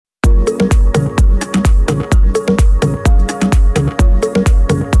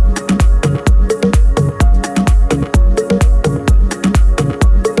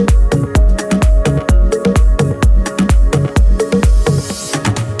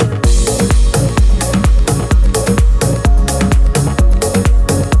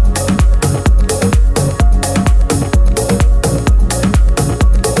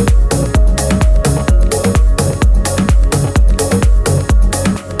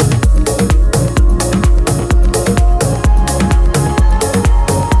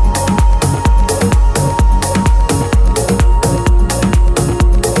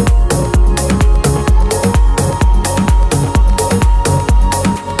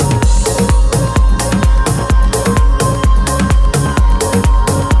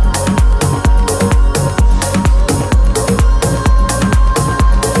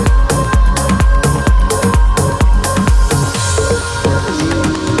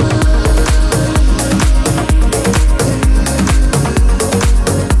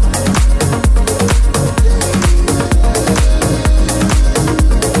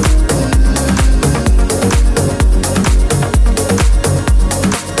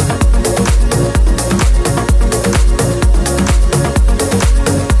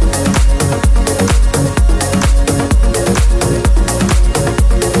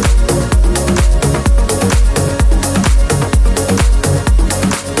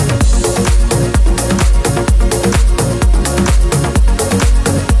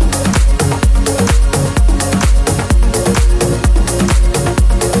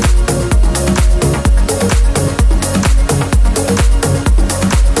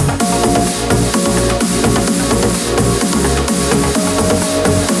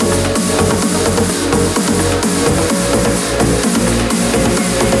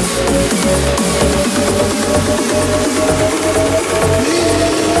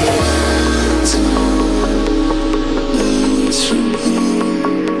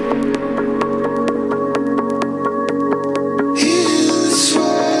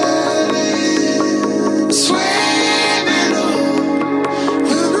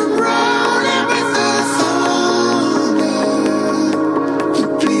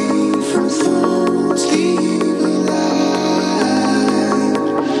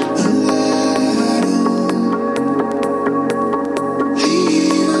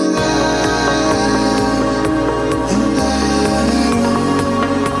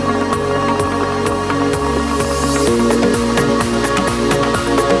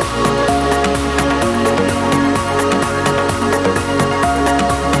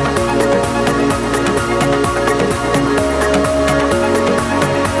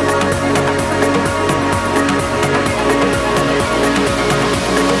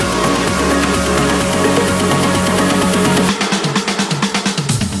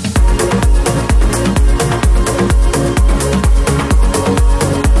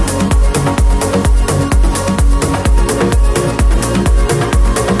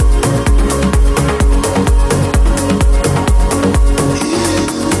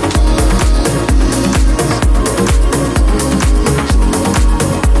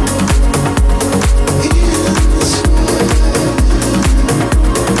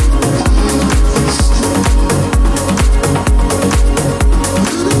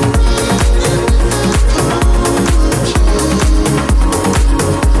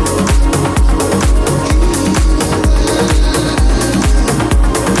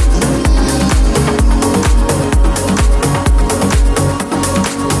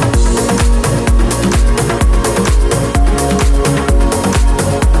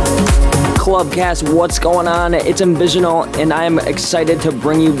CLUBcast. What's going on? It's Envisional, and I'm excited to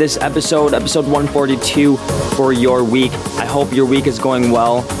bring you this episode 142 for your week. I hope your week is going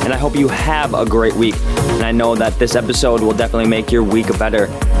well, and I hope you have a great week. And I know that this episode will definitely make your week better.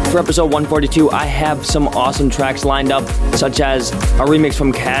 For episode 142, I have some awesome tracks lined up, such as a remix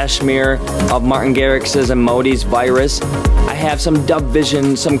from Kashmir of Martin Garrix's and Modi's Virus. I have some Dub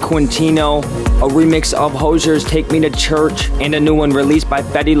Vision, some Quintino, a remix of Hosier's Take Me to Church, and a new one released by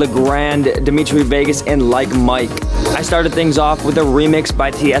Fetty Legrand, Dimitri Vegas, and Like Mike. I started things off with a remix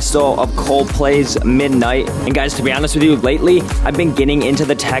by Tiesto of Coldplay's Midnight. And guys, to be honest with you, lately, I've been getting into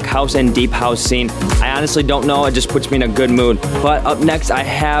the tech house and deep house scene. I honestly don't know, it just puts me in a good mood. But up next, I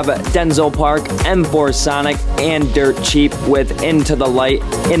have Denzel Park, M4 Sonic, and Dirt Cheap with Into the Light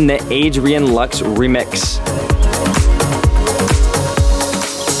in the Adrian Lux remix.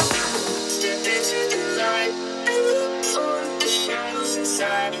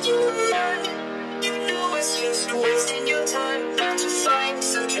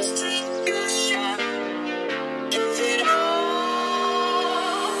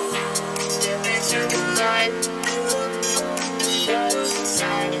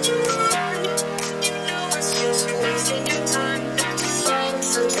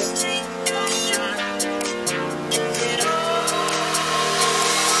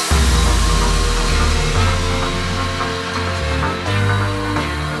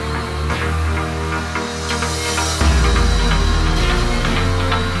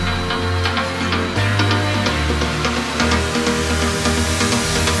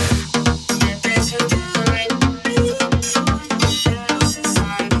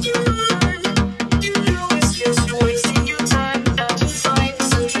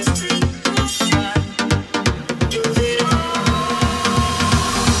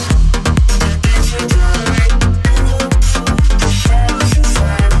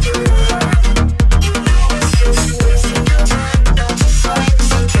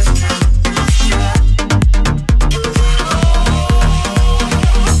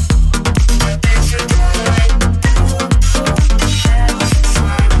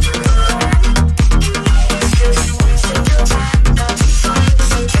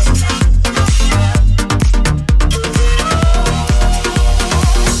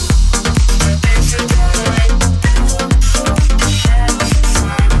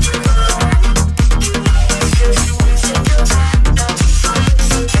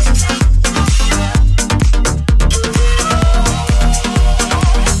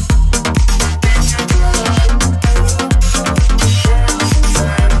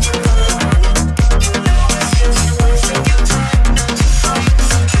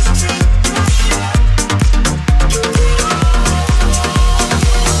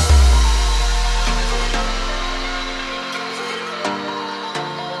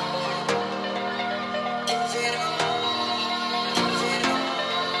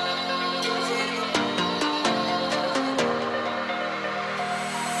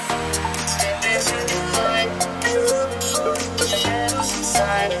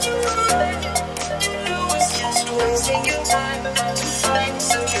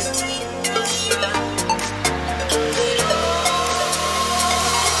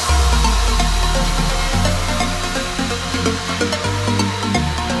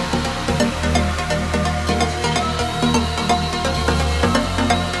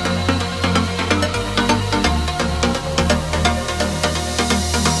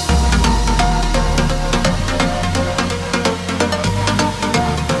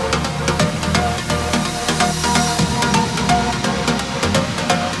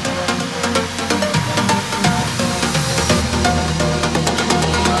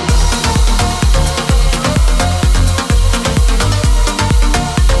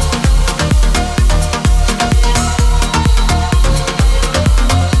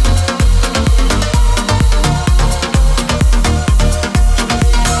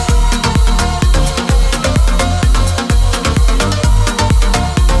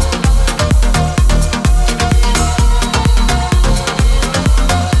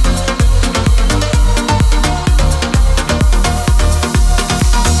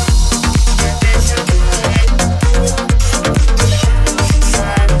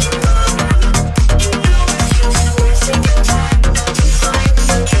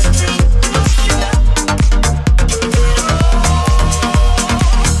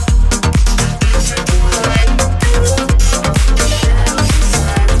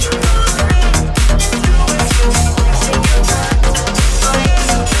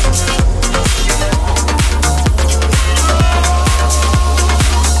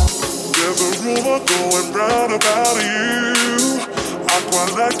 I'd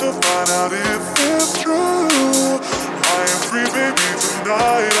quite like to find out if it's true. I am free, baby,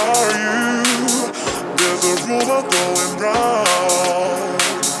 tonight, are you? There's a rumor going round.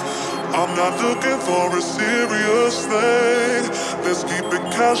 I'm not looking for a serious thing. Let's keep it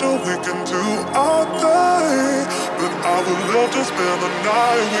casual, we can do our thing. But I would love to spend the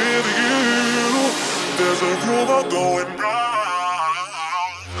night with you. There's a rumor going round.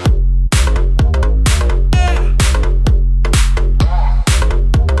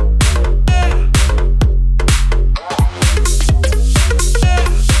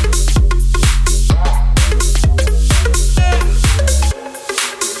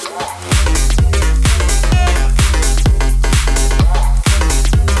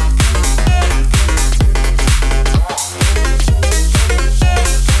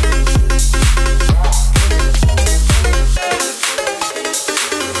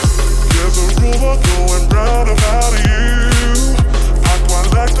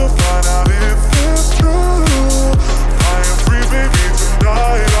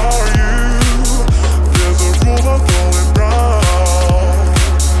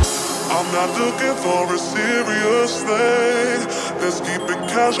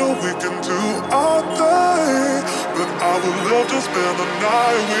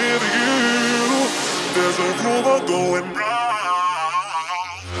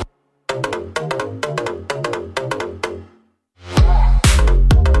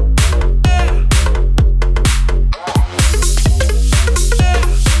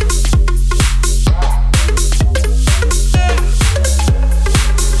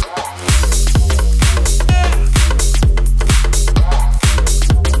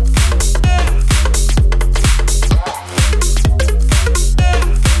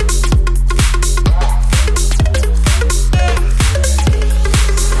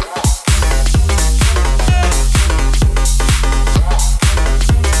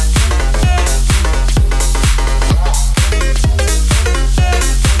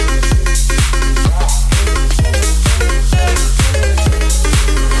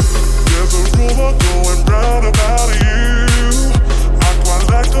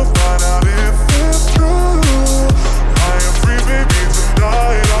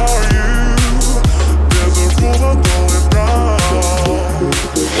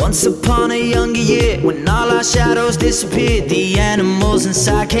 Disappeared, the animals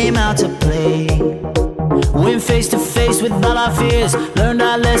inside came out to play. Went face to face with all our fears, learned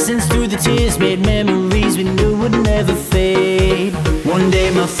our lessons through the tears, made memories we knew would never fade. One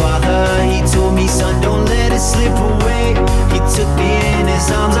day my father, he told me, son, don't let it slip away. He took me in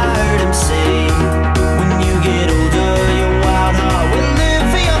his arms, I heard him say, when you get older, your wild heart will live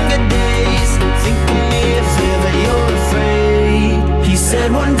for younger days. Think of me if ever you're afraid. He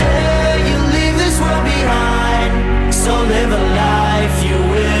said one day you'll leave this world behind, so live a life you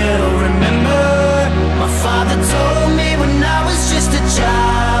will remember. My father told me when I was just a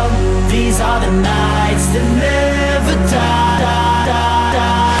child, these are the nights that never die.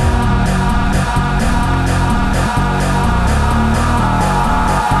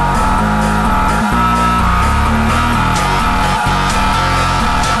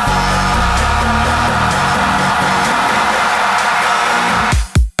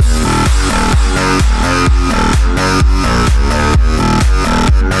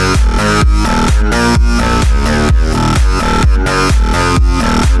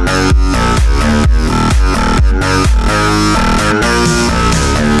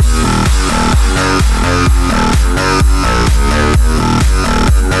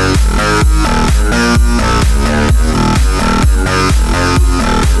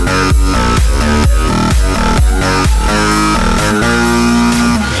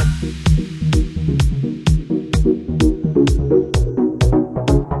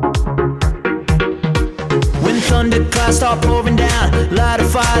 Start pouring down, light a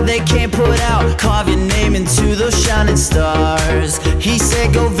fire they can't put out, carve your name into those shining stars. He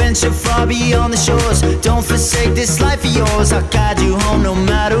said go venture far beyond the shores, don't forsake this life of yours, I'll guide you home no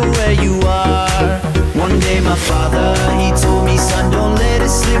matter where you are. One day my father, he told me, son, don't let it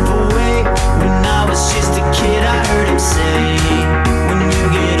slip away. When I was just a kid I heard him say, when you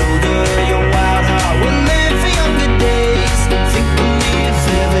get older your wild heart will live for younger days. Think of me if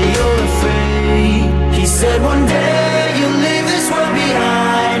ever you're afraid. He said one day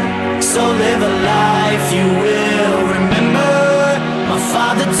behind, so live a life you will remember. My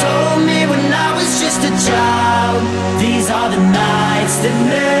father told me when I was just a child, these are the nights that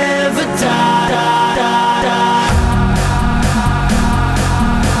never die.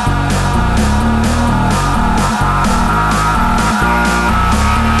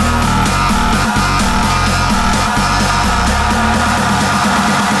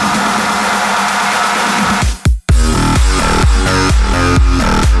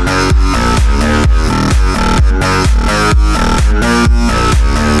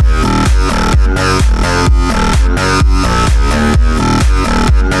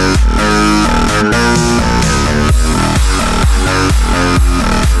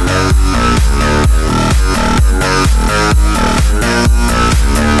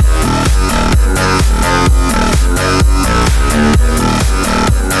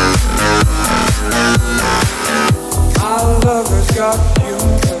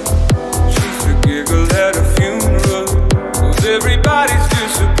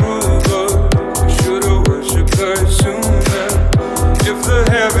 disapprove of. I should've worshipped her sooner. If the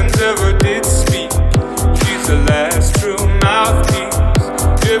heavens ever did speak, she's the last true mouthpiece.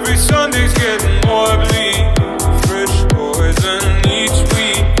 Every Sunday's getting more bleak, fresh poison each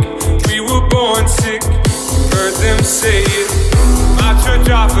week. We were born sick, you heard them say it. My church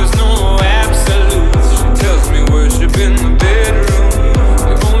offers no absolutes. She tells me worship in the bedroom.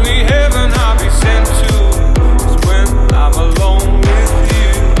 The only heaven I'll be sent to is when I'm alone with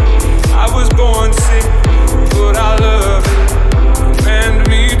you. I was born sick, but I love it. Command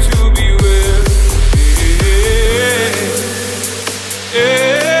me to be well.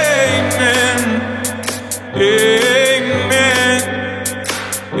 Amen. Amen.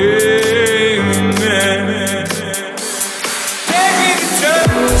 Amen. Take me to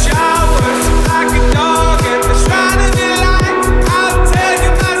church, I worship like a dog at the shrine of your light. I'll tell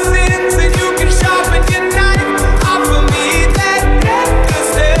you my sins and you can sharpen your knife. Offer me that gift,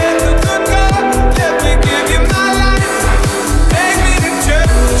 said the good God. Let me give you my life. Take me to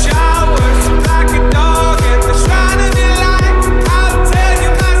church, I worship like a dog at the shrine of your light. I'll tell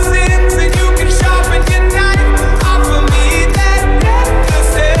you my sins and you can sharpen your knife. Offer me that gift,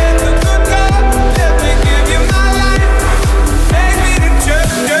 said the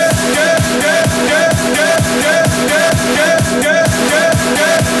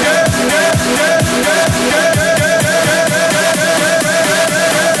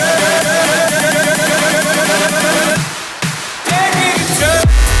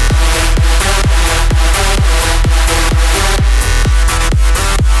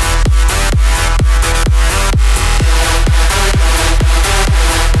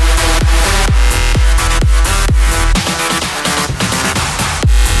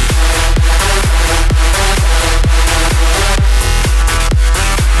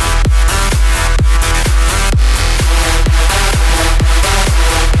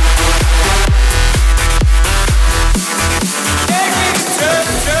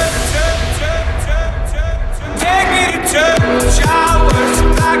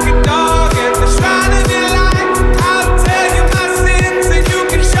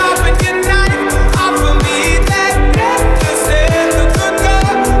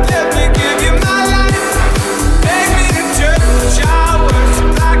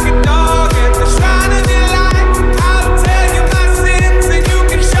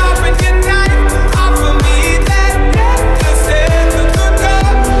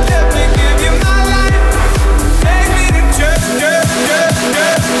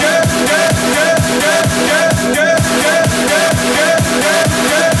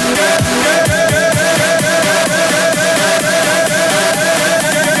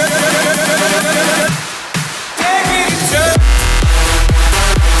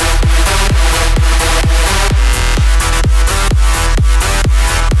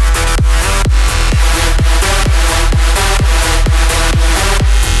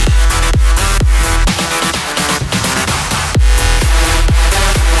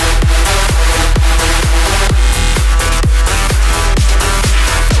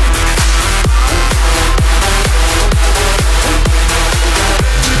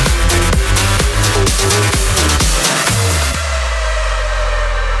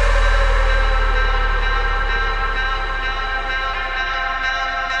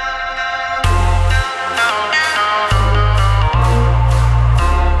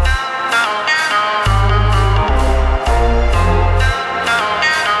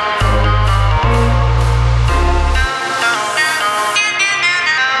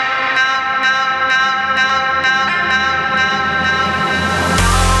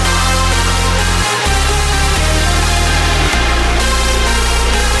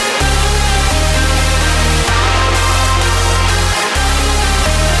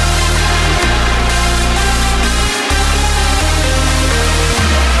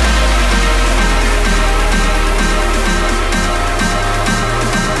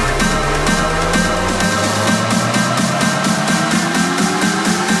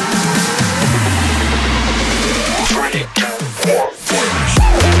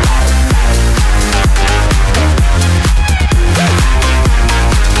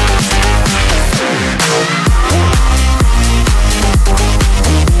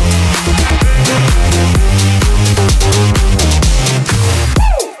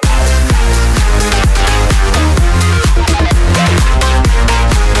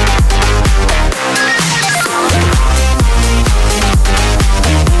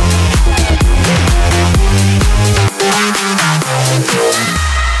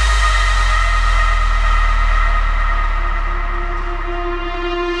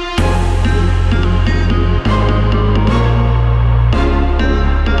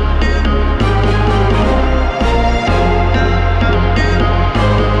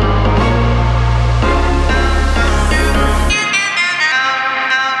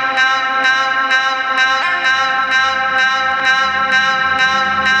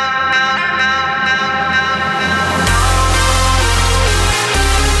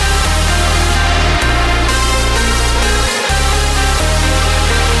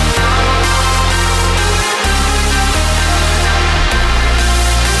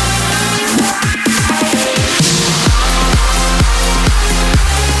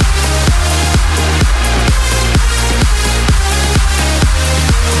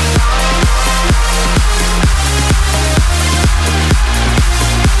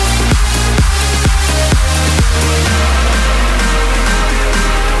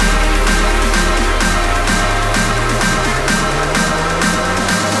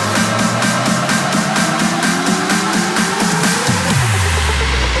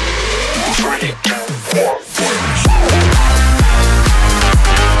We'll be right back.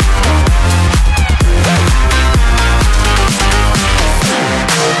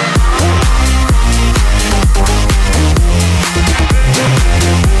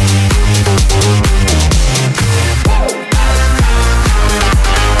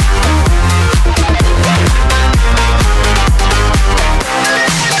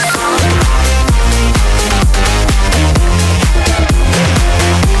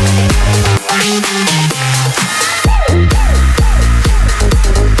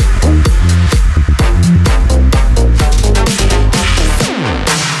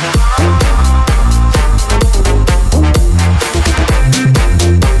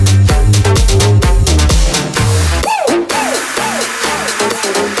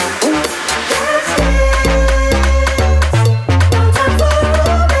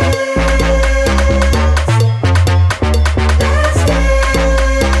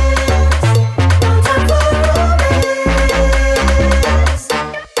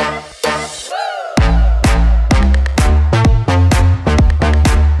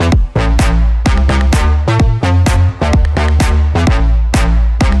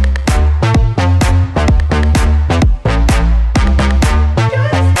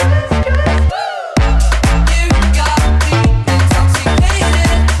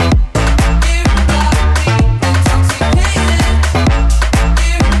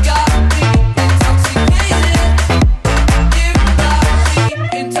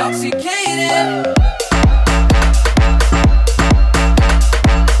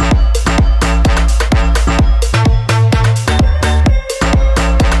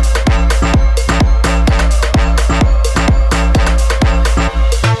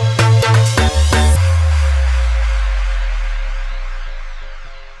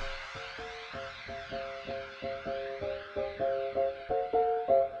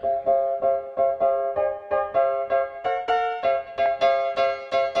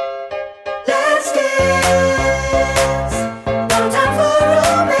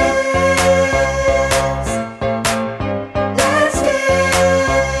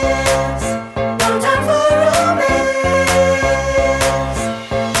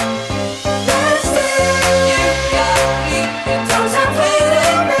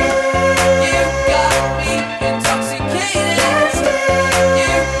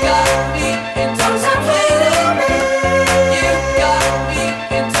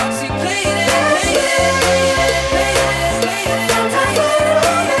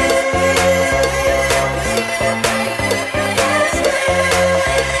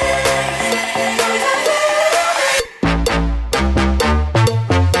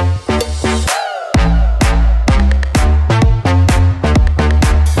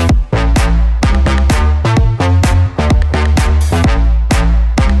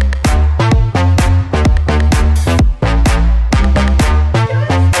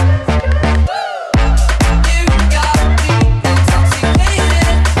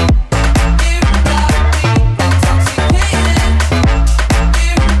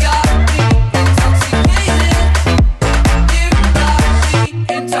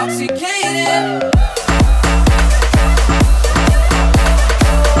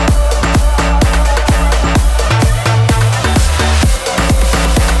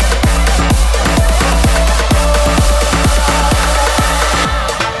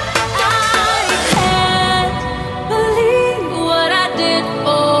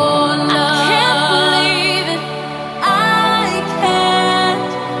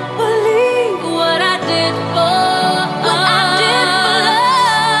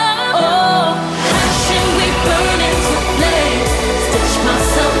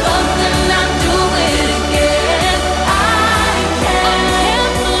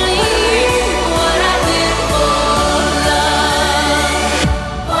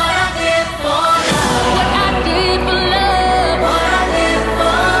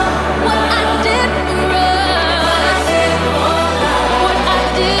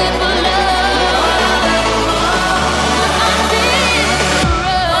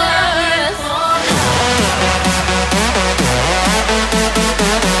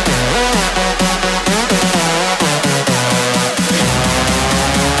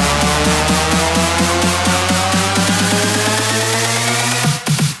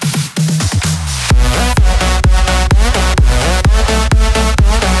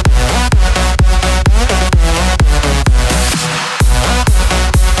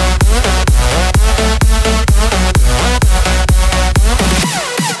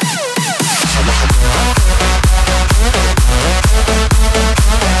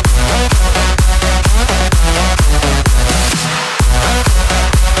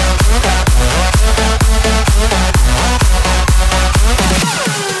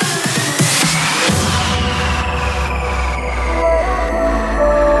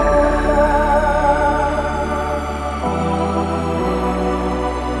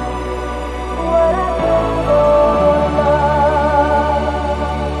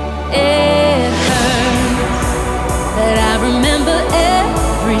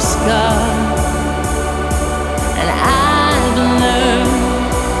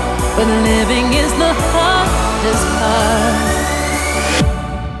 but living is the hardest part.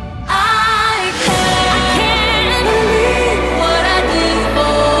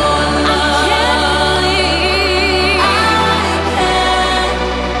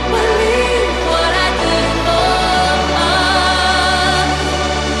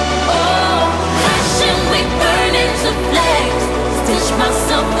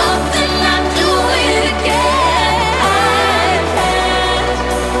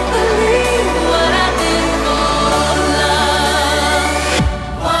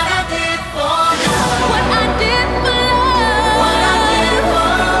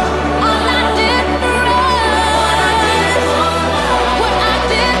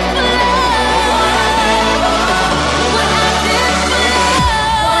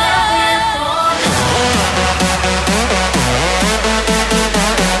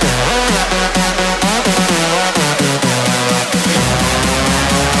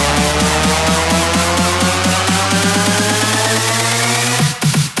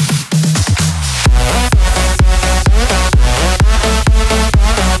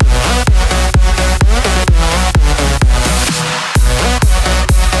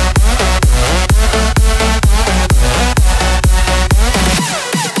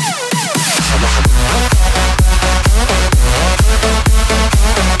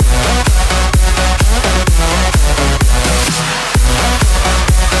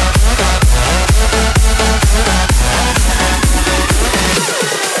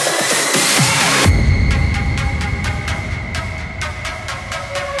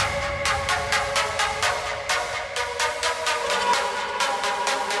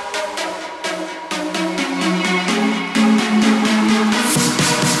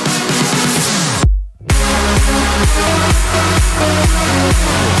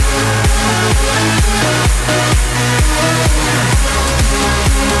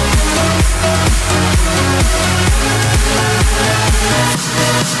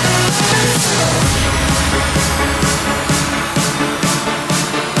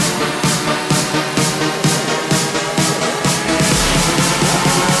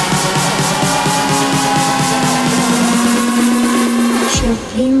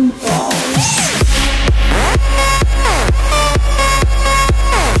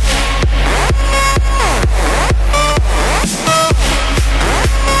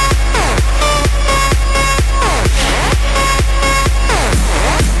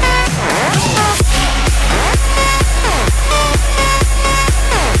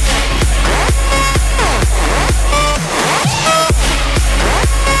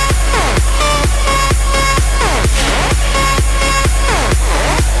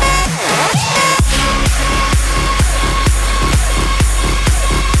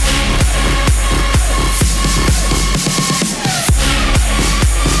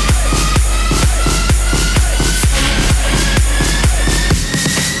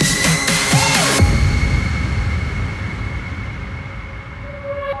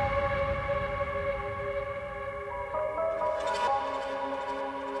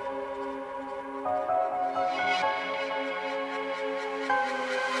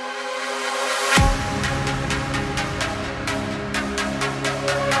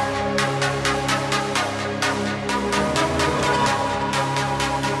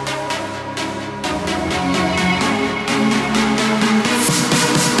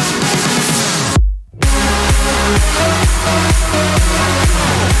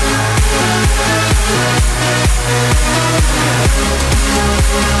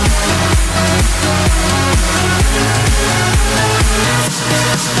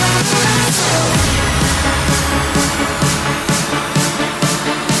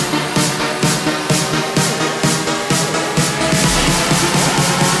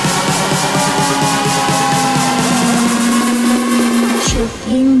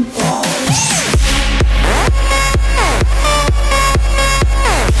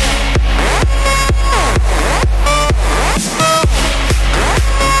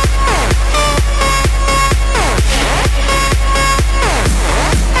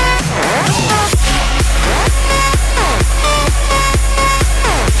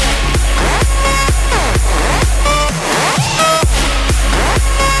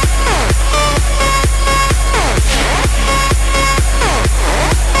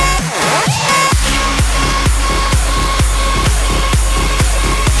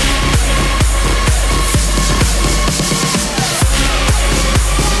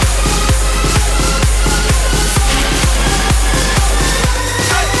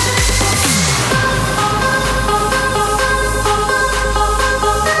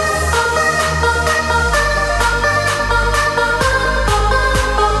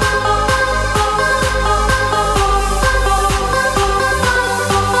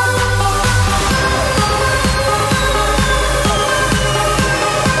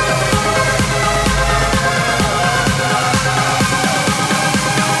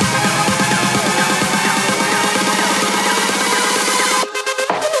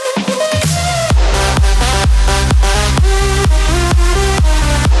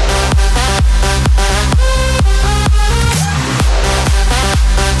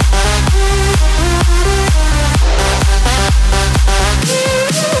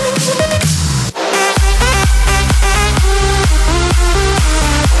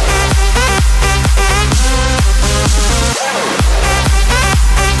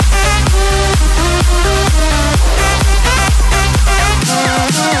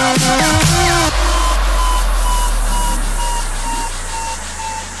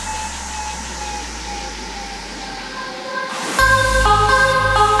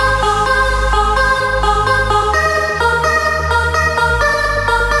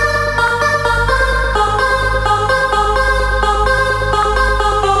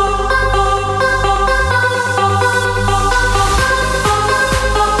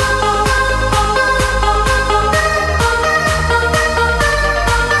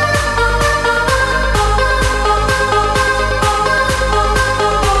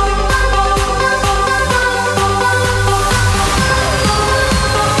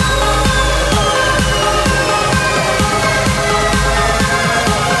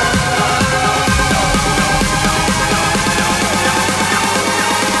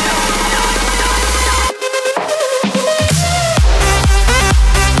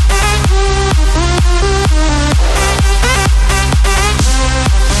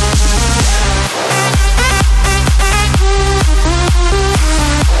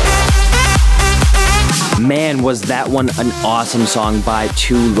 was that one an awesome song by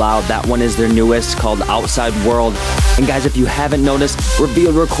Too Loud. That one is their newest, called Outside World. And guys, if you haven't noticed,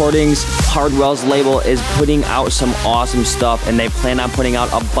 Revealed Recordings, Hardwell's label, is putting out some awesome stuff, and they plan on putting out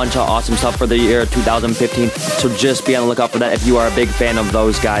a bunch of awesome stuff for the year 2015. So just be on the lookout for that if you are a big fan of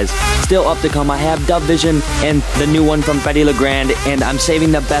those guys. Still up to come, I have Dub Vision and the new one from Fetty Legrand, and I'm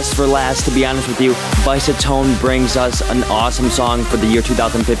saving the best for last, to be honest with you. Bicetone brings us an awesome song for the year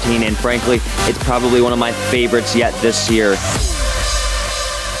 2015, and frankly, it's probably one of my favorites yet this year.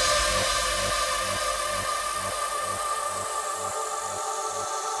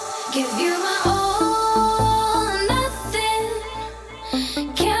 Give you my all or nothing.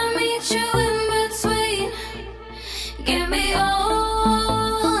 Can't meet you in between. Give me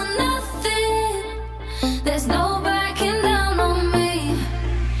all or nothing. There's no backing down on me.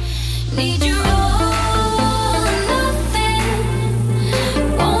 Need you all or nothing.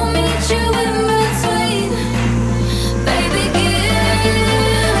 Won't meet you in between. Baby, give me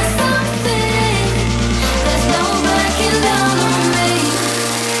something. There's no backing down on me.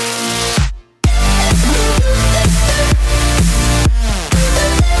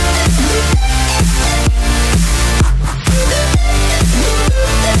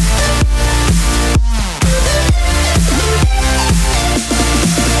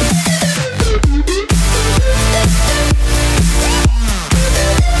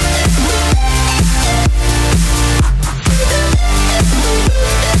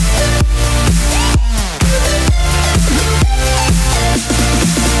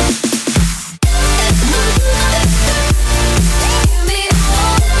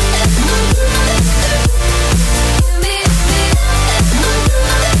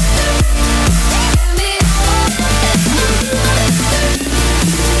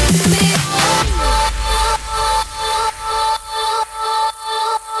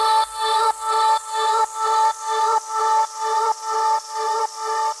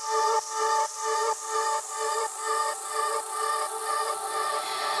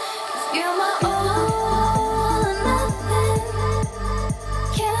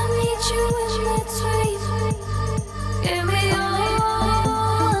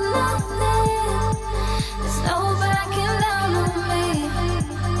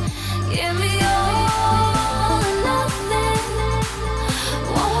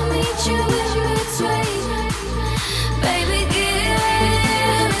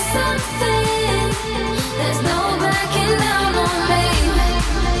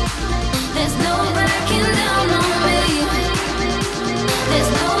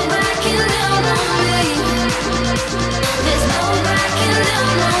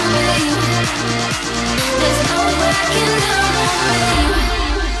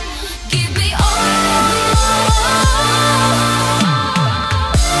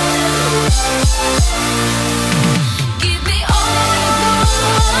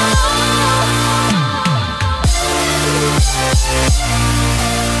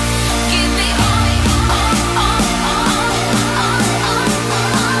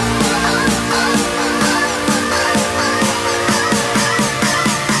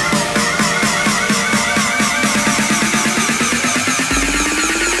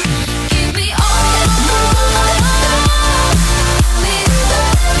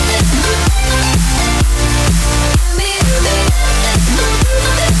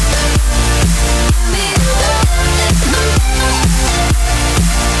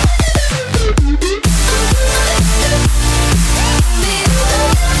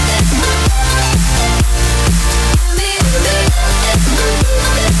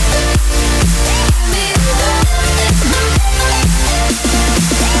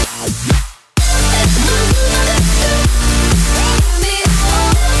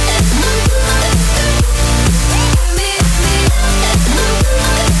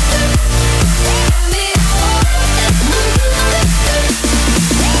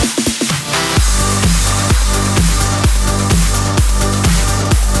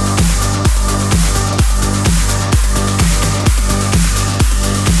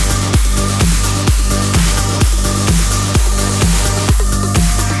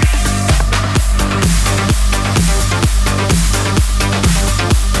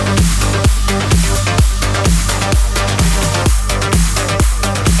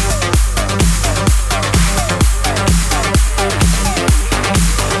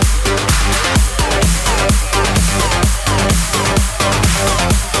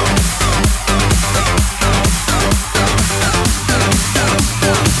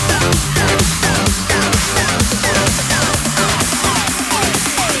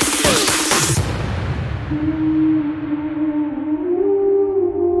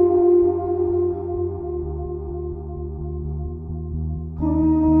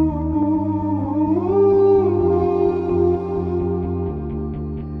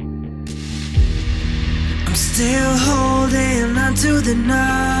 the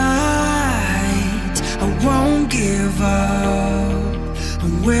night. I won't give up,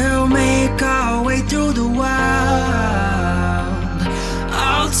 and we'll make our way through the wild.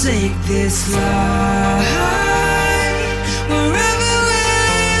 I'll take this life wherever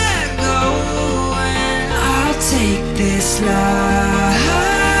we're going. I'll take this life.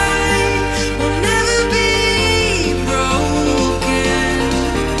 We'll never be broken.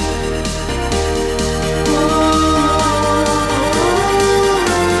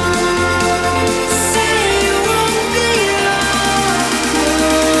 Say you won't be lost.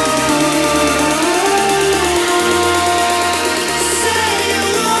 Say you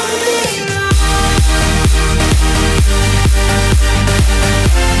won't be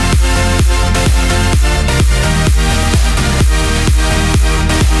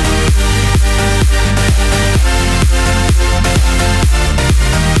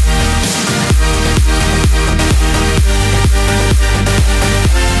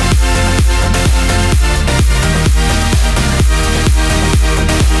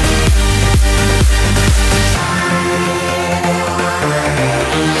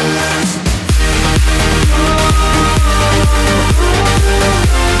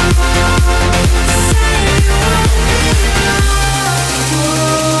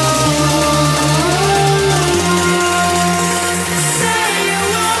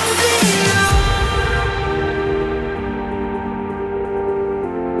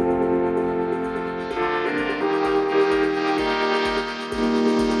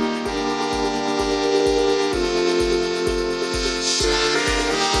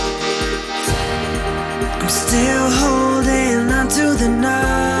still holding on to the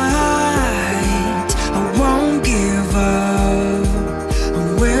night. I won't give up,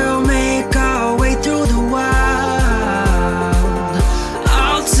 and we'll make our way through the wild.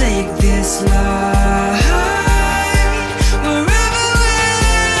 I'll take this life wherever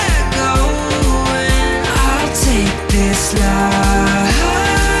we're going. I'll take this life.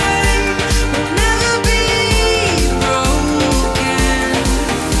 We'll never be broken.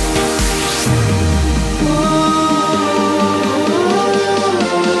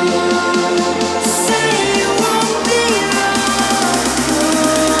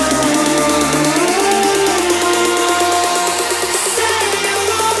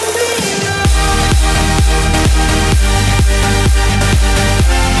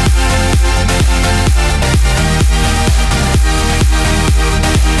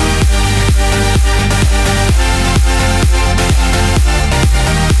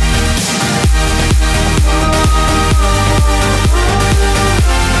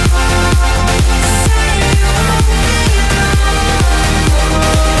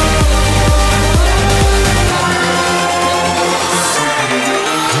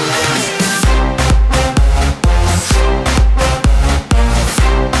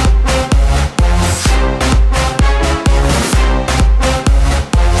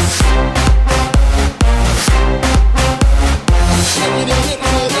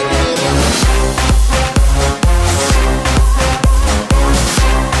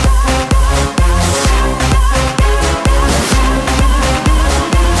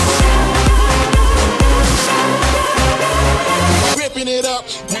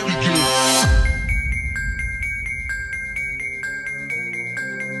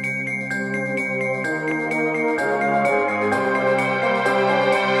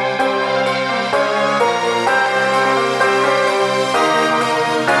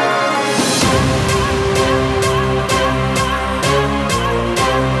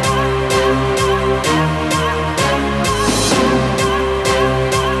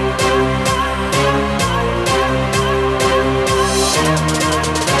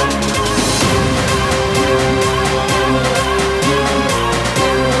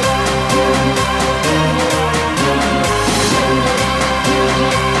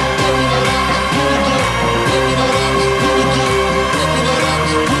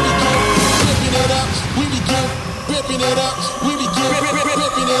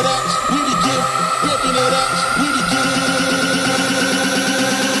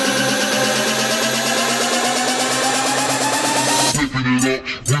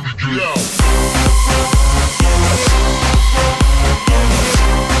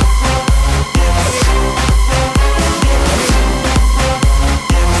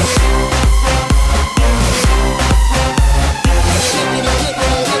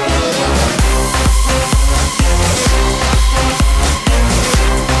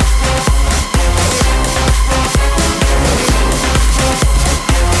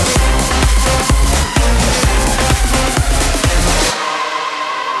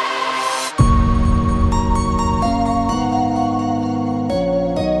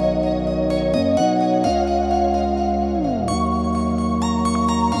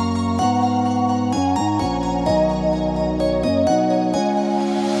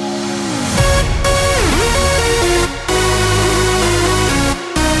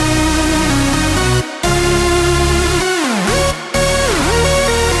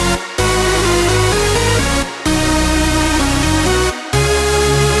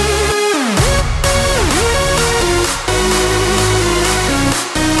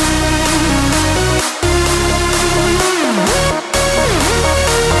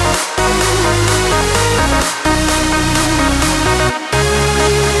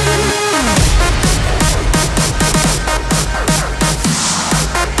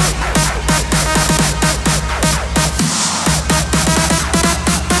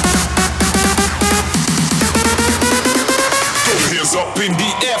 in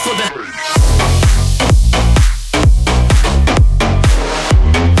the air for the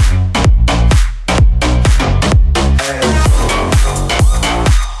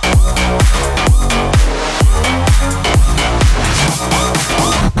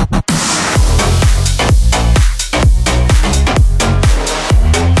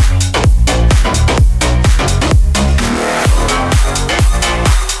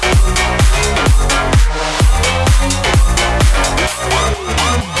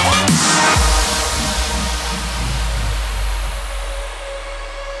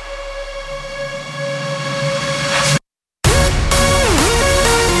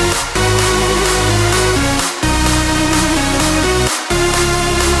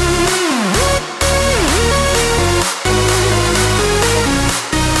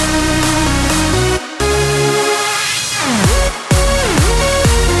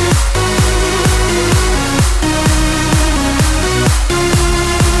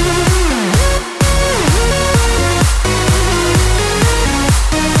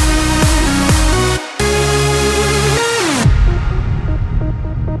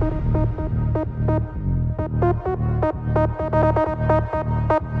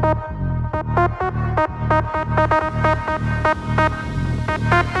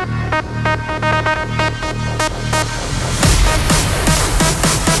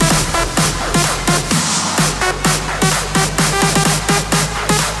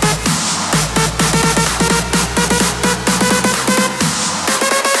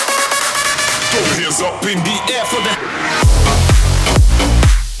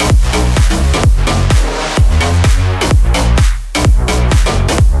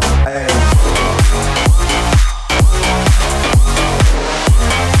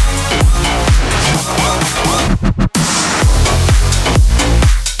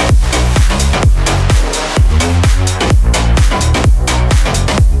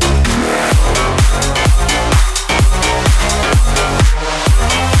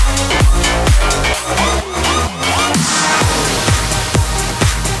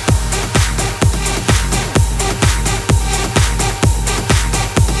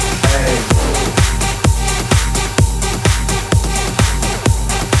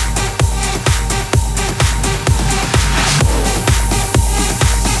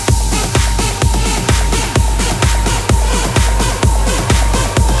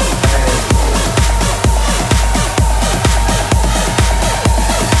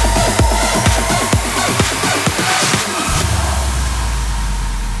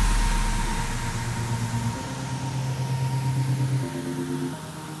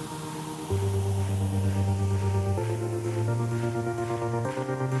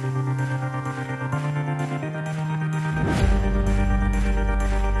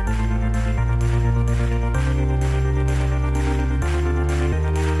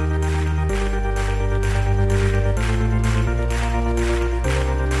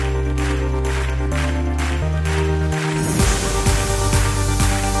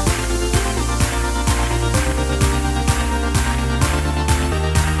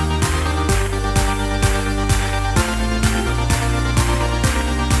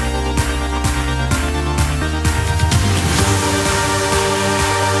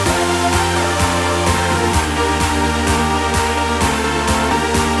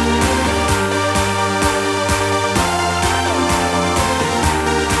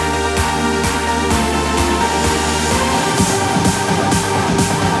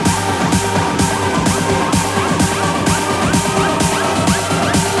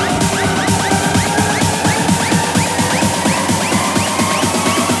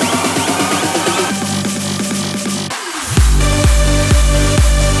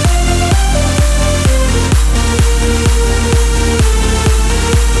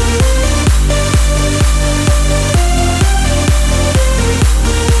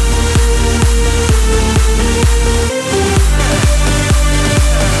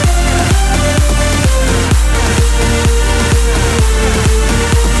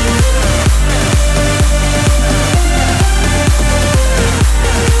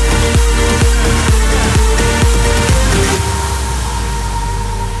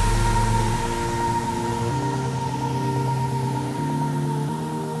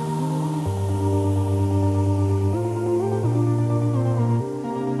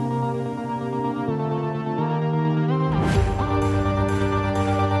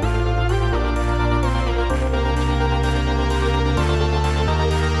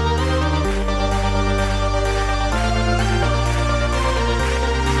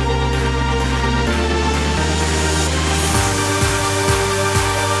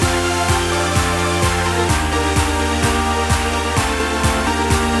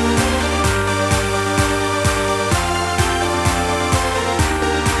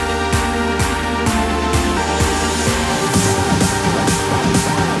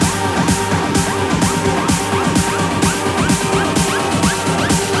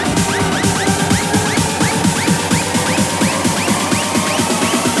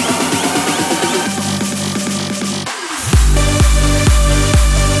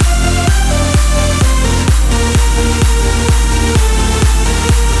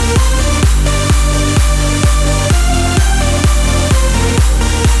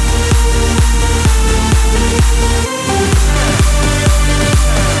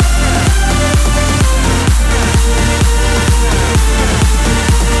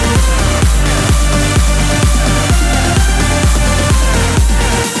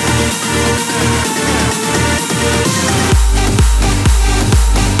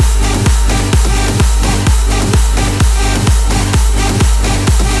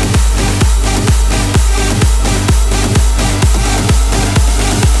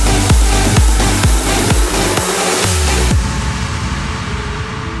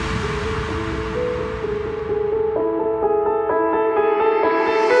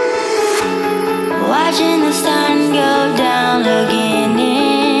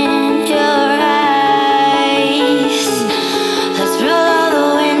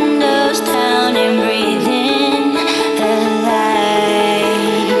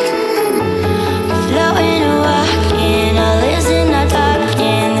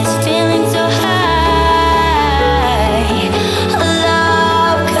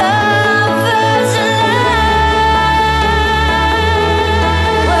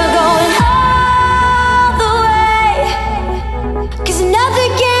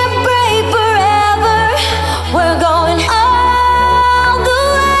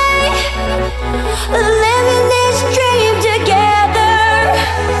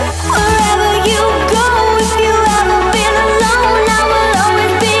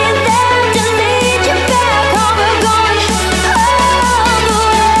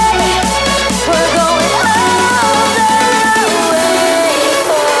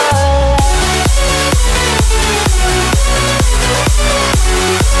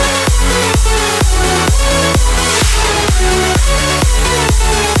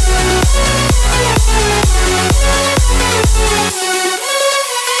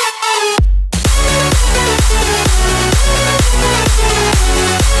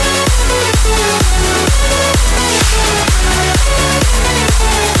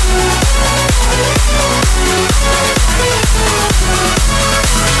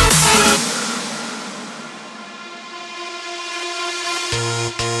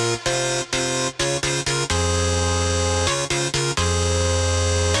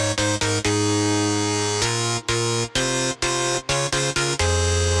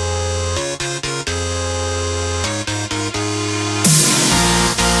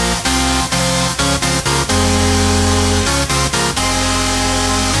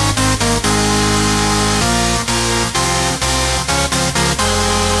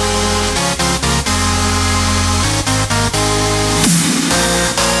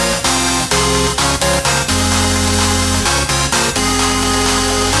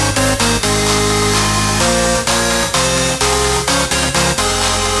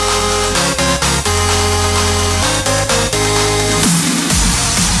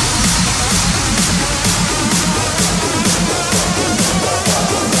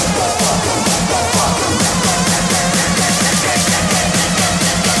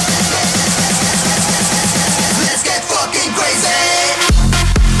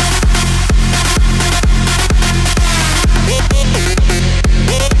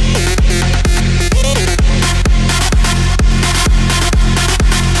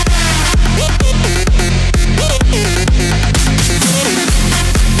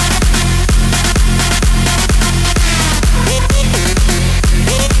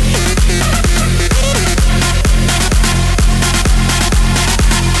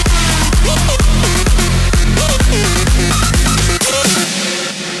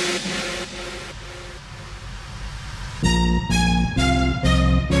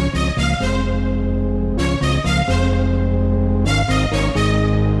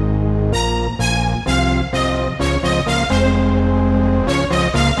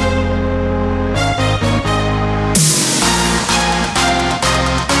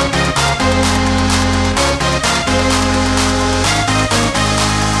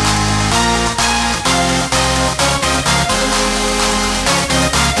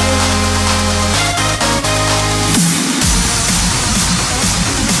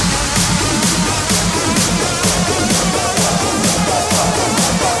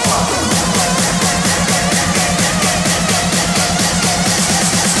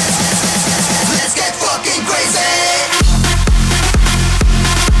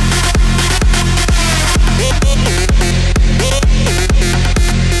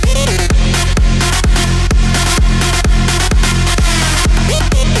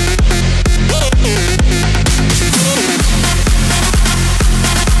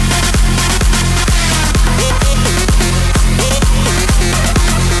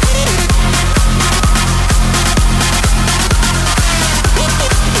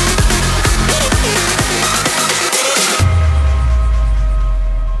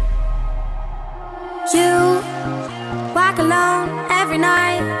alone every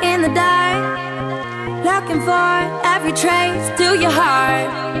night in the dark, looking for every trace to your heart.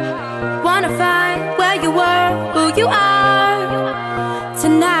 Wanna find where you were, who you are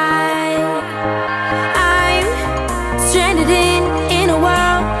tonight. I'm stranded in a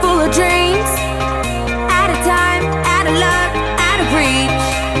world full of dreams, out of time, out of luck, out of reach.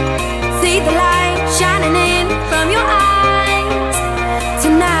 See the light shining in from your eyes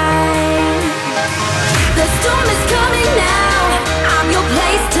tonight. The storm is coming now, I'm your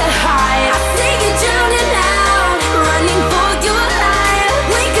place to hide. I see you drowning out, running for your life.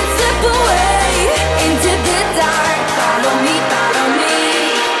 We can slip away into the dark. Follow me,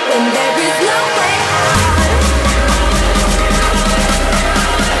 when there is no way out.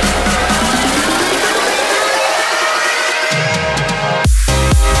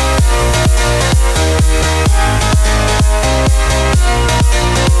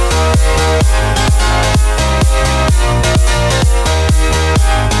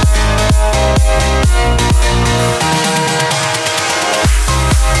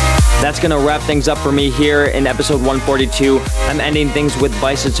 That's gonna wrap things up for me here in episode 142. I'm ending things with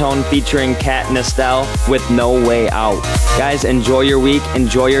Bicetone featuring Kat Nestel with No Way Out. Guys, enjoy your week,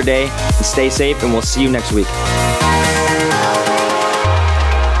 enjoy your day, and stay safe, and we'll see you next week.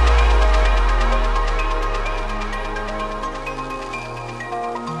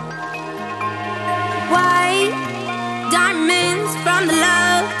 White diamonds from the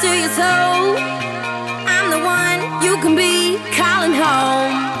love to your soul. I'm the one you can be calling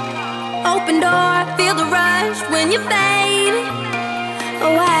home. Open door, feel the rush when you fade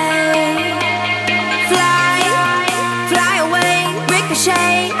away. Fly away,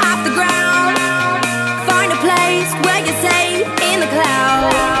 ricochet off the ground. Find a place where you're safe in the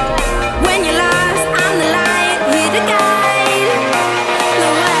cloud. When you're lost, I'm the light here to guide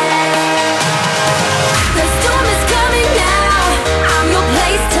the way. The storm is coming now, I'm your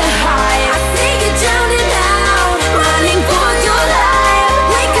place to hide. I see you drowning out, running for your life.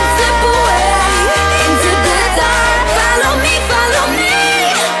 We can slip away into the dark. Follow me,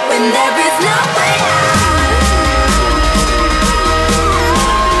 when there is no way out.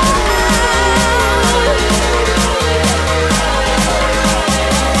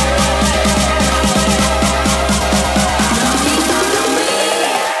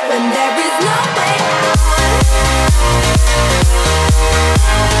 When there is no way out.